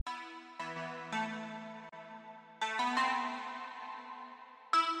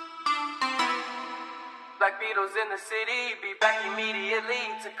like Beatles in the city. Be back immediately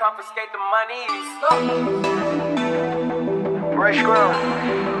to confiscate the monies. Fresh ground.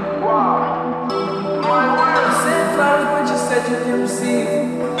 Wow. My word. You sent flowers, but you said you didn't receive.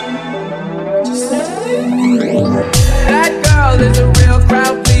 You said you didn't. That girl is a real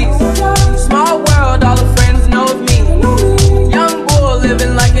crowd, please. Small world, all her friends know of me. Young bull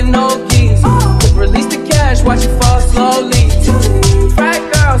living like an old geese. Release the cash, watch it fall slowly. Frat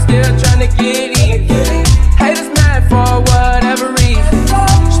girl still trying to get in. Haters mad for whatever reason.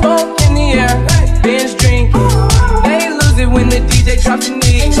 Smoke in the air, binge drinking. They lose it when the DJ drops the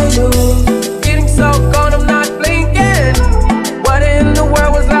knees. Getting so gone, I'm not blinking. What in the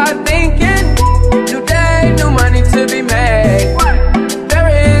world was I thinking? New day, new money to be made. There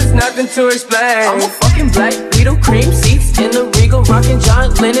is nothing to explain. I'm a fucking black Beatle, cream seats in the Regal, rocking John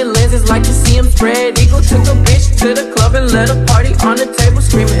Lennon lenses, like to see him spread eagle. Took a bitch to the club and let a party on the table,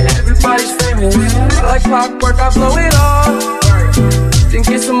 screaming everybody's famous. Like clockwork, I blow it all, then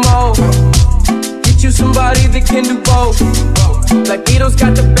get some more. Get you somebody that can do both. Like Beatles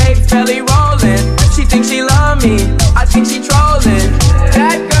got the babe belly rolling. She thinks she love me, I think she trolling.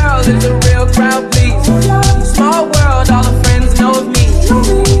 That girl is a real crowd, please. Small world, all her friends know of me.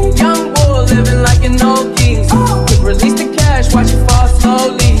 Young bull living like an old geese. Release the cash, watch it fall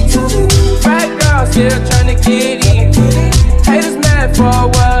slowly. Frat girl still trying to get in. Haters mad for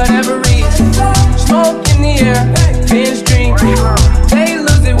whatever reason. Smoke in the air, binge drinking. They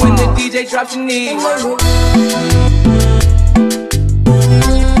lose it when the DJ drops the knees.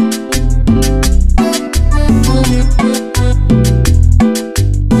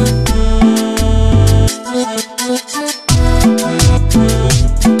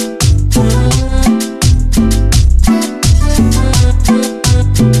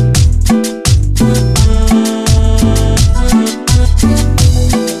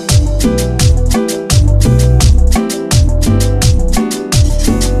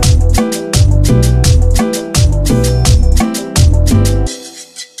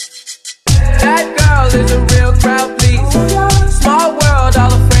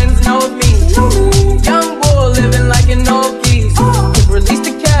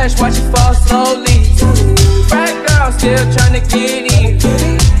 Watch it fall slowly. Frat girl still trying to get in.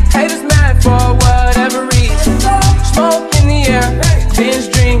 Haters mad for whatever reason. Smoke in the air, binge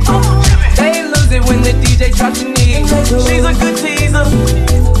drinking. They lose it when the DJ drops the knees. She's a good teaser,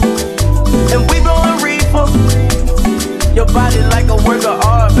 and we blowing reefer. Your body like a work of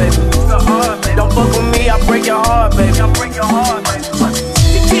art, baby. Don't fuck with me, I break your heart, baby. The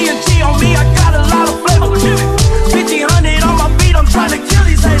TNT on me, I got a lot of flavor. 1500 on my feet, I'm trying to kill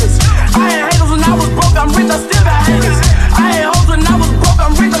these haters. I had haters when I was broke, I'm rich, I still got haters. I had hoes when I was broke,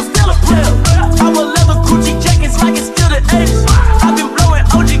 I'm rich, I'm still a player. I wear leather Gucci jackets like it's still the 80s. I've been blowing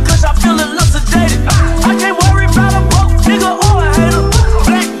OG cause I feel a little sedated. I can't worry about a broke nigga or a hater.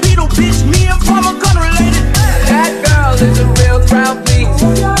 Black Beatle, bitch, me and Palmer gun related. That girl is a real crowd, please.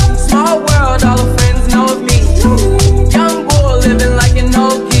 Small world, all her friends know of me. Young bull living like an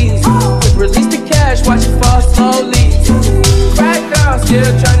old geese. Release the cash, watch it fall slowly. Frat girl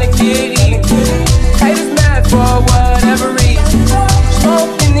still trying to get in. Haters mad for whatever reason.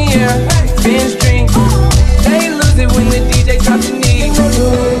 Smoke in the air, binge